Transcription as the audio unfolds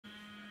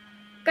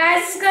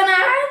Guys, it's gonna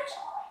hurt.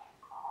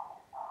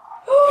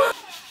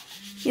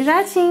 He's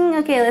hatching.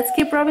 Okay, let's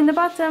keep rubbing the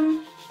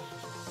bottom.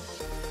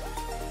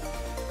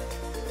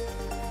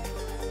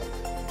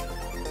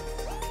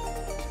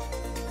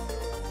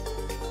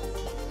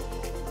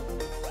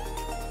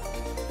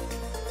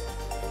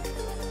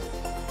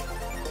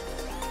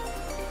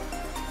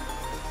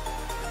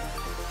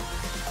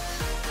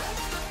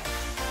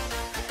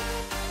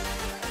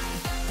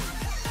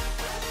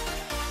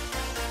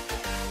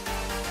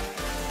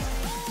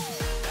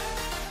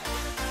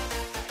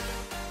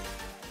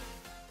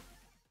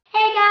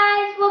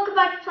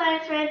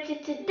 Serenity.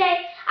 Today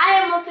I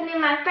am opening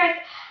my first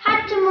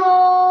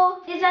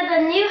Hatchimal. These are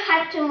the new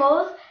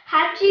Hatchimals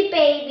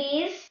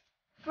Hatchibabies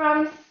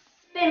from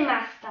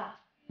Spinmaster.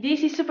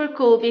 This is super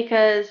cool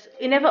because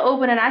we never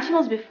opened an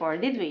Hatchimals before,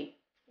 did we?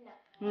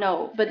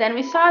 No, but then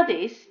we saw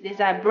these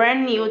are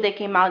brand new, they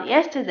came out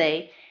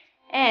yesterday,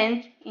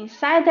 and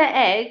inside the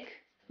egg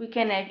we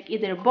can have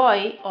either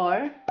boy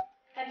or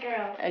a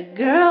girl. A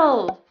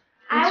girl.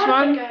 I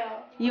want a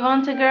girl. You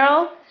want a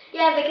girl?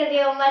 Yeah, because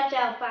you'll match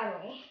out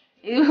finally.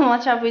 It will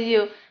match up with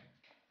you.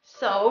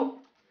 So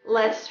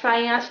let's try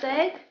and hatch the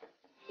egg?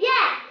 Yeah!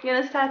 You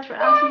gonna start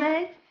hatching the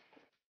egg?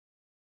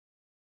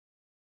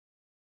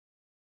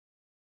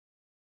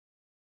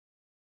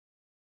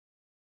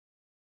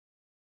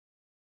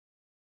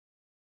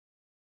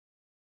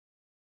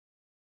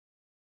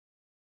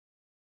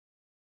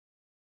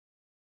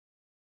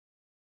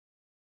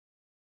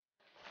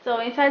 So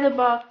inside the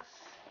box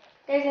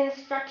there's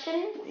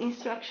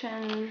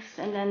instructions,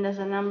 and then there's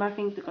a number, I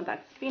think, to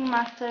contact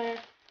Spinmaster.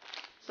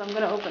 So I'm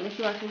gonna open and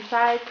see what's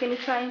inside. Can you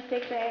try and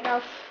take the egg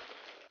out?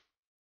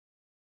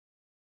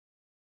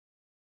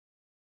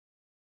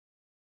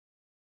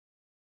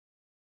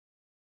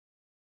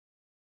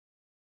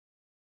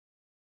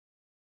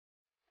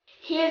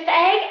 Here's the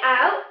egg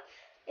out.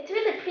 It's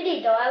really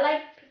pretty though. I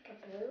like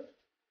peekaboo.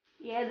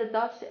 Yeah, the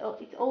dots,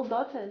 it's all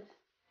dotted.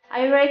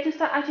 Are you ready to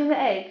start hatching the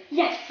egg?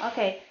 Yes.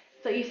 Okay,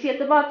 so you see at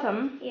the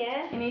bottom,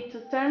 yeah, you need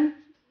to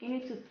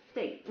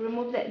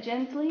remove that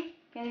gently.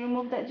 Can you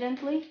remove that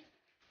gently?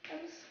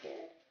 I'm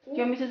scared. Do you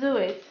want me to do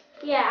it?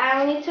 Yeah,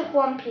 I only took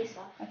one piece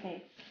off.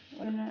 Okay,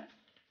 we're gonna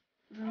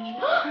remove.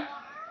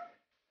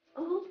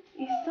 Oh,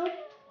 it's still.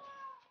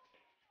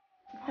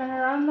 Turn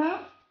around now.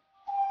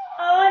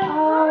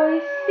 Oh,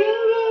 it's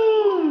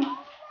singing!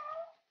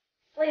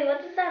 Wait,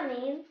 what does that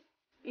mean?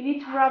 You need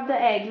to rub the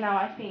egg now,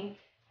 I think.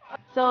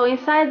 So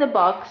inside the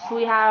box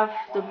we have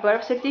the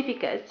birth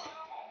certificate.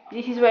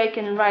 This is where you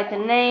can write the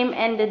name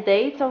and the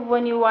date of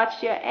when you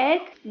hatched your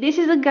egg. This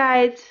is a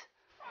guide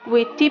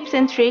with tips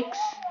and tricks,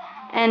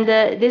 and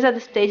these are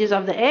the stages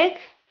of the egg.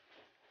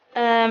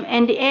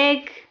 And the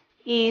egg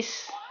is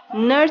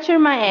nurture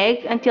my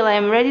egg until I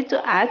am ready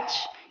to hatch.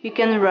 You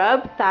can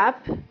rub,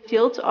 tap,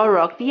 tilt or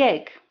rock the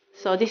egg.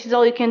 So this is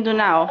all you can do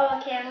now. Oh,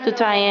 okay, to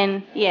try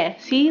and, yeah,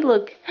 see,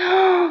 look.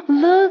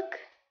 Look!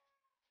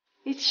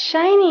 It's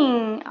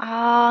shining.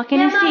 Ah, can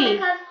you see?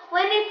 Because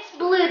when it's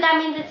blue, that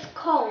means it's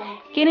cold.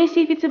 Can you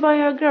see if it's a boy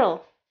or a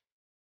girl?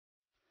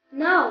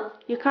 No.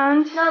 You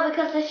can't? No,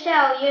 because the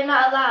shell, you're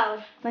not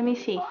allowed. Let me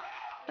see.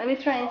 Let me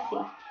try and see.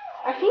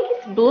 I think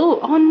it's blue.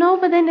 Oh no,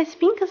 but then it's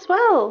pink as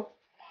well.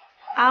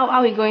 How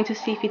are we going to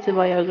see if it's a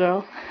boy or a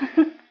girl?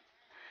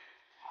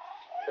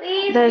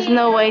 Please. There's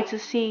no way to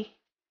see.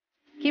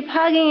 Keep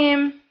hugging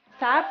him.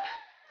 Tap,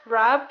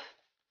 rub.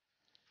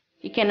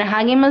 You can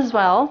hug him as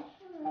well.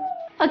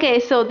 Okay,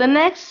 so the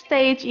next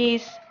stage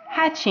is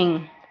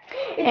hatching.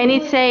 And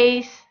it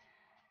says,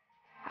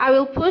 I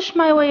will push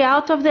my way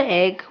out of the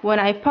egg. When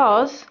I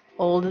pause,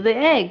 hold the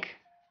egg.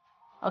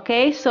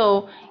 Okay,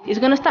 so he's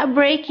gonna start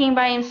breaking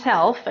by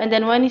himself, and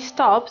then when he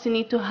stops, you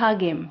need to hug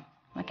him.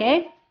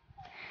 Okay?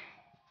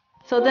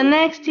 So the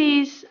next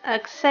is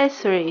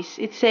accessories.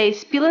 It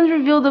says, peel and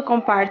reveal the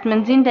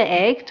compartments in the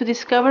egg to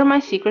discover my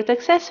secret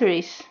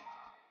accessories.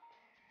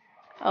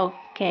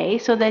 Okay,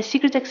 so there's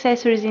secret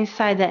accessories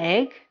inside the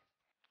egg.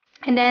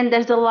 And then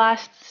there's the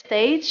last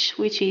stage,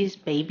 which is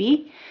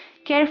baby.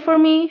 Care for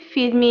me,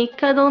 feed me,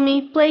 cuddle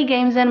me, play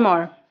games and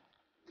more.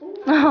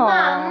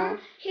 Mom,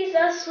 he's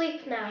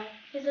asleep now.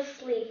 He's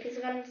asleep. He's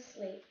going to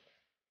sleep.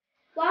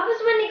 What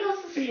happens when he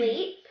goes to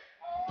sleep?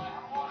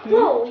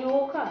 Whoa, you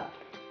woke up.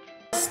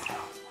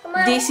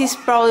 This is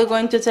probably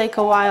going to take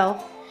a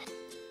while.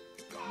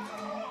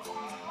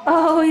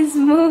 Oh, he's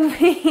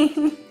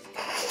moving.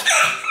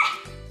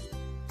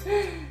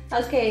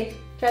 Okay,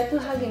 try to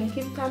hug him.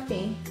 Keep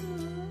tapping.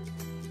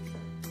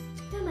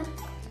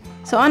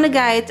 So on the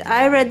guide,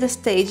 I read the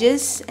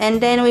stages,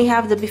 and then we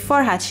have the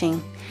before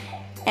hatching.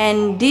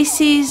 And this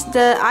is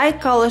the eye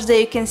colors that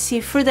you can see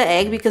through the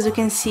egg, because you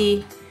can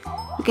see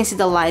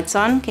the lights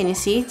on. Can you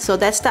see? So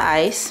that's the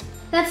eyes.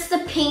 That's the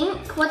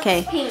pink. What's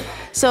pink?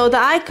 So the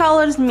eye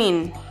colors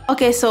mean,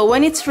 okay, so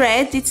when it's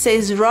red, it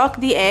says rock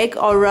the egg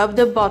or rub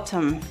the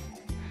bottom.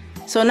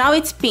 So now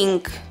it's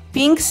pink.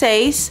 Pink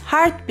says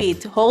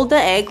heartbeat. Hold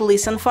the egg,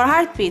 listen for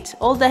heartbeat.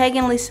 Hold the egg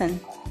and listen.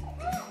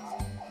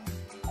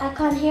 I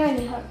can't hear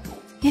any heartbeat.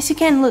 Yes, you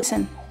can.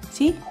 Listen.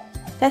 See?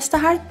 That's the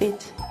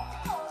heartbeat.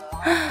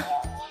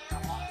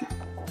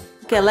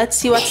 Okay, let's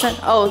see what's that.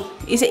 Oh,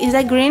 is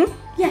that green?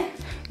 Yeah.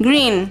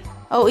 Green.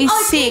 Oh, he's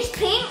Oh, sick. it's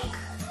pink.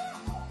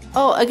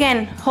 Oh,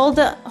 again, hold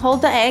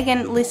the egg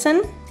and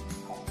listen.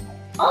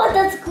 Oh,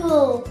 that's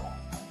cool.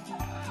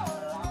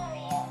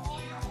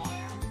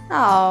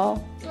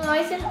 Oh. Oh,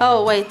 is it?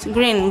 Oh, wait,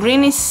 green.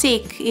 Green is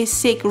sick. He's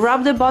sick.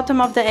 Rub the bottom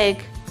of the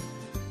egg.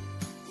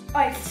 Oh,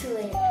 it's too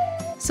late.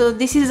 So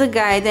this is a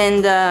guide,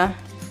 and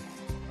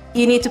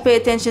you need to pay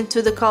attention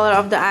to the color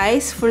of the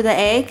eyes for the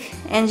egg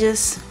and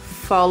just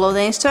follow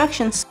the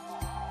instructions.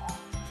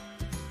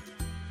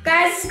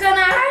 Guys, it's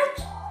gonna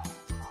hurt.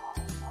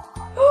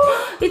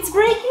 It's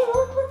breaking.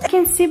 Look. I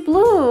can see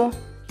blue.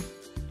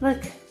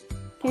 Look.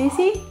 Can you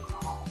see?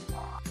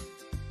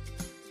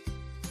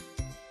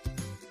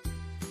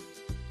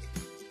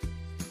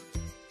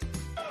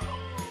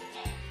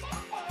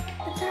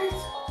 It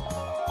hurts.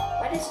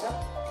 What is that?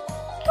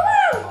 Come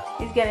on!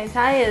 He's getting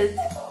tired.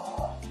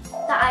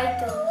 The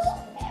items.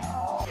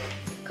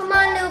 Come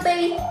on, little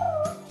baby.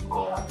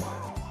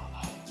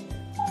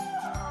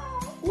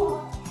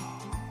 Ooh.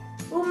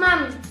 Ooh,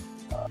 mom.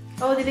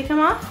 Oh, did it come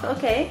off?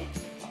 Okay.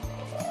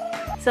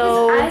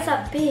 So His eyes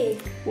are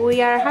big.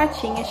 we are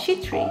hatching a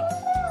chitri.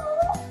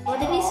 What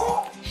did he say?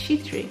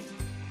 Chitri.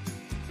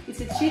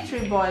 It's a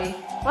chitri boy.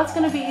 What's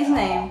gonna be his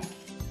name?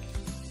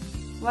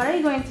 What are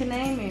you going to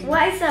name him?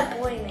 What is that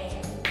boy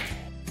name?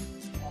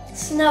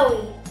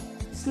 Snowy.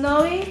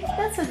 Snowy?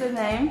 That's a good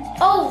name.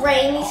 Oh,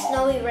 Rainy,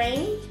 Snowy,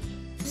 Rainy.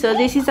 So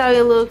this is how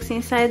it looks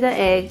inside the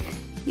egg.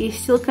 It's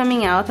still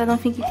coming out. I don't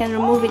think you can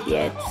remove it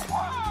yet.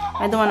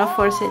 I don't want to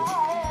force it.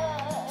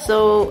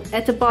 So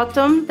at the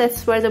bottom,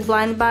 that's where the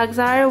blind bags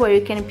are, where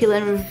you can peel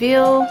and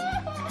reveal.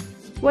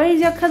 Where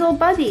is your cuddle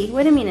buddy?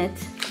 Wait a minute.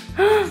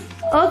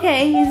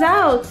 Okay, he's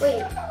out.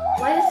 Wait,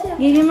 why does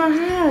he Give him a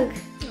hug.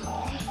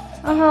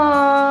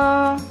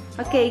 Oh,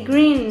 okay,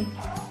 green.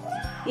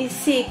 He's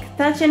sick.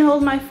 Touch and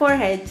hold my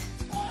forehead.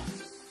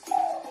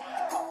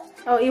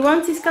 Oh, he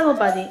wants his cuddle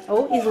buddy.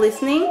 Oh, he's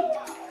listening.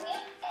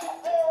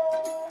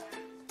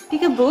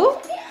 Peekaboo?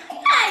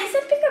 Yeah, it's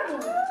a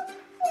peekaboo.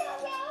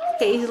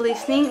 Okay, he's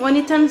listening. When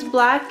it turns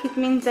black, it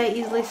means that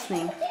he's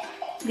listening.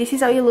 This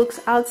is how he looks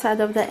outside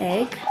of the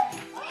egg.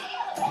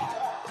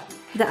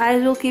 The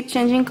eyes will keep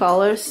changing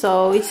colors,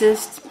 so it's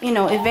just, you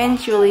know,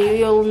 eventually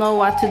you'll know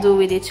what to do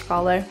with each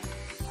color.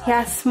 He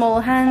has small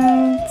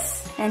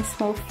hands and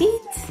small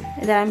feet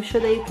that I'm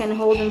sure that you can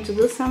hold him to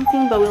do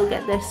something, but we'll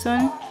get there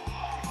soon.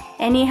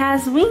 And he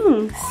has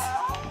wings.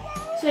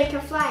 So he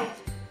can fly.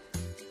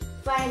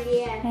 Fly in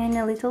the air. And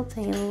a little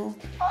tail.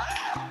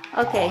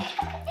 Okay,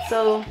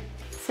 so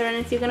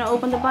Serenity, you're gonna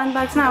open the blind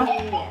bags now.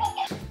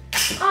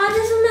 Oh,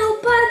 there's a little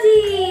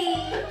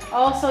buddy.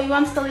 Oh, so he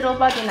wants the little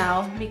buddy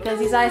now because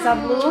his eyes are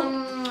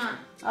blue.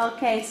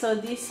 Okay, so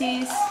this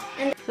is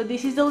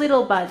the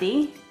little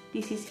buddy.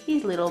 This is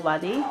his little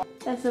buddy.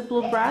 That's the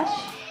blue brush.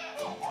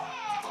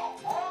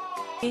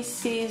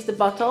 This is the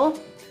bottle.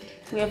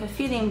 We have a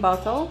feeding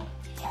bottle.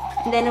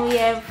 And then we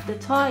have the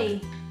toy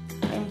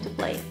for him to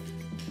play.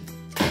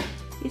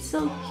 It's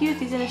so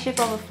cute. It's in the shape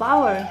of a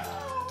flower.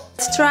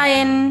 Let's try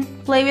and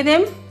play with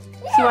him.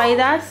 See what he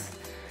does.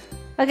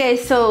 Okay,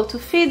 so to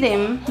feed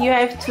him, you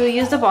have to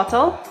use the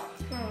bottle.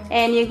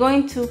 And you're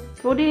going to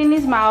put it in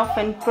his mouth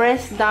and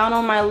press down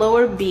on my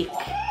lower beak.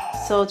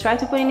 So try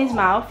to put it in his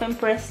mouth and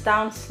press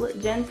down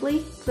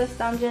gently. Press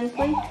down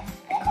gently.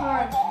 Come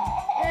on.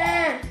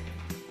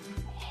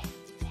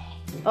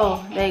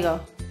 Oh, there you go.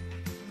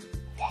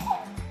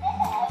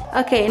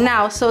 Okay,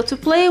 now, so to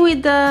play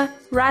with the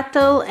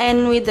rattle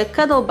and with the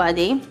cuddle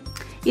buddy,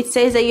 it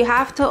says that you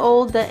have to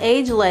hold the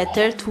age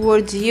letter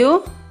towards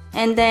you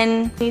and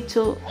then you need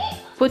to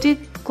put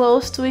it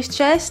close to his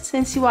chest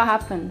and see what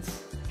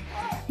happens.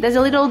 There's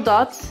a little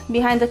dot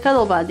behind the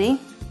cuddle buddy,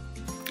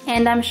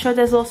 and I'm sure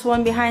there's also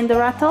one behind the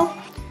rattle.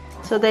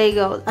 So there you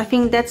go. I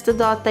think that's the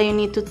dot that you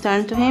need to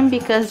turn to him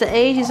because the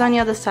H is on the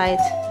other side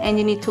and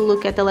you need to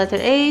look at the letter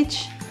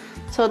H.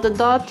 So the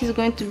dot is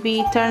going to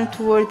be turned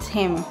towards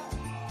him.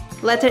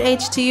 Letter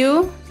H to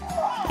you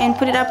and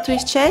put it up to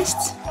his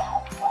chest.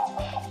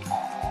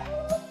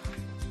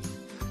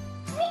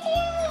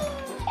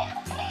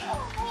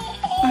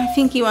 I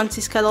think he wants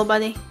his cuddle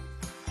buddy.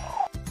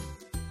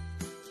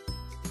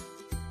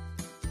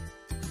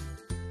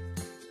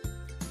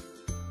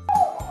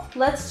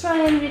 Let's try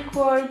and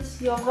record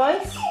your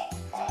voice.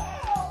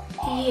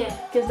 Yeah.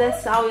 Because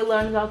that's how he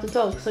learns how to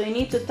talk. So you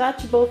need to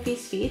touch both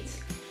his feet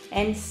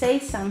and say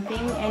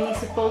something, and he's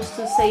supposed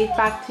to say it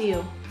back to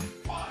you.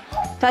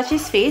 Touch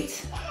his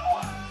feet.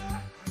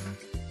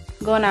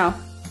 Go now.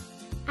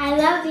 I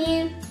love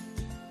you.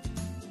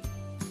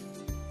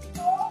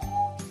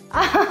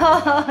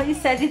 Oh, he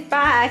said it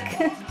back.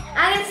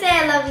 I'm gonna say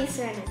I love you,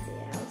 Serenity.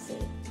 I'll say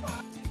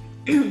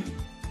it.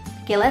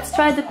 Okay, let's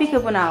try the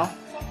peekaboo now.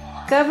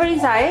 Cover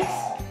his eyes.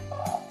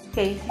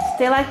 Okay,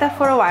 stay like that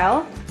for a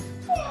while.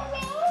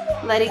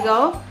 Let it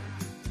go.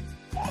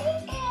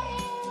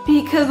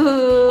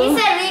 Peekaboo.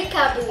 It's a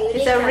Rickaboo.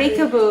 It's a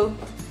Rickaboo.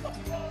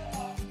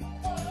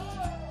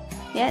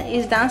 Yeah,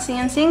 he's dancing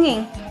and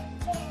singing.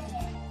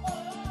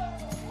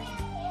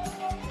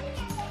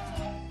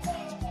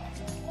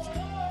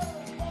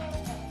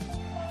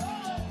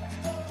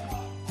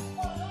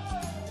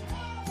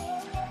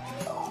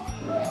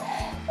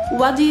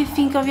 What do you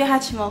think of your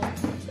Hatchimal?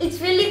 It's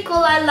really cool.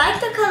 I like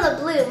the color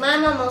blue. My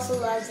mom also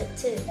loves it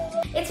too.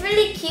 It's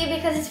really cute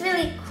because it's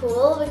really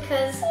cool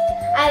because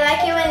I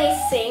like it when he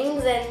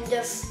sings and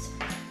just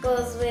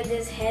goes with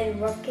his head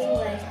rocking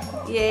like.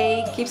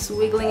 Yeah, he keeps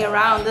wiggling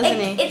around, doesn't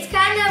he? It's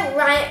kind of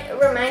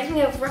reminds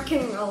me of rock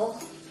and roll.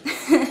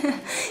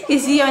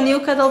 Is he your new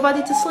cuddle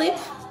buddy to sleep?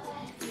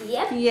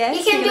 Yep. Yes.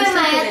 He can do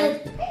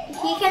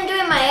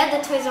in my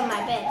other toys on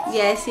my bed.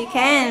 Yes, he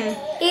can.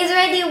 He's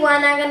already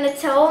one. I'm gonna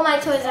tell all my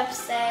toys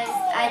upstairs.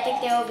 I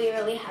think they will be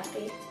really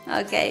happy.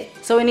 Okay,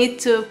 so we need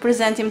to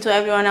present him to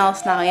everyone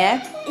else now,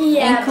 yeah?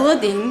 Yeah.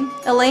 Including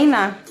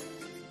Elena.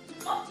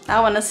 I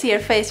want to see her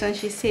face when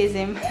she sees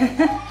him. I'm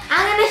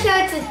gonna show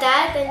it to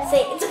Dad and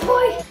say, it's a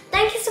boy!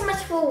 Thank you so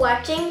much for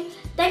watching.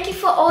 Thank you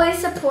for all your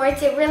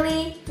support. It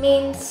really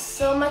means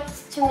so much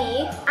to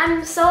me.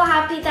 I'm so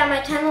happy that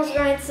my channel is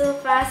growing so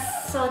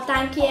fast. So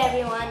thank you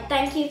everyone.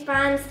 Thank you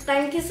fans.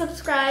 Thank you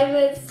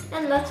subscribers.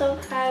 And lots of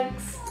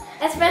hugs.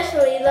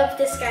 Especially love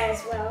this guy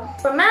as well.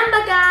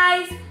 Remember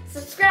guys,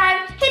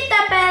 subscribe, hit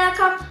that bell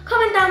icon,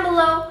 comment down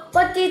below.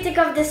 What do you think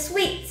of this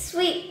sweet,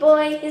 sweet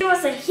boy? Give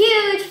us a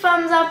huge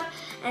thumbs up.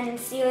 And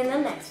see you in the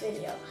next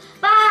video.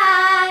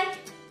 Bye!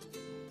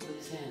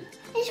 What's that?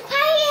 He's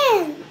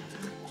crying!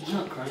 He's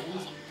not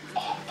crying.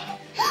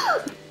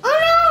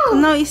 Oh no!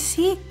 No, he's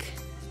sick.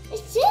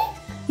 Is sick?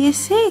 He's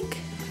sick.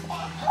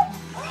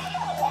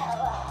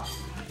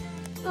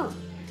 Oh.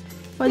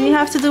 What do you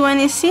have to do when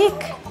he's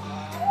sick?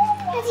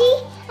 Has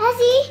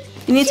he?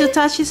 You need to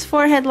touch his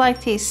forehead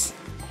like this.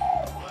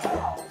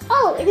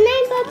 Oh, it's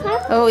my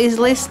papa. Oh, he's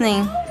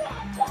listening.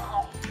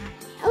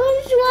 I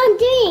want one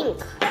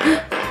drink.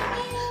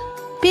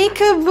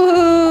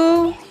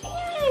 Peekaboo!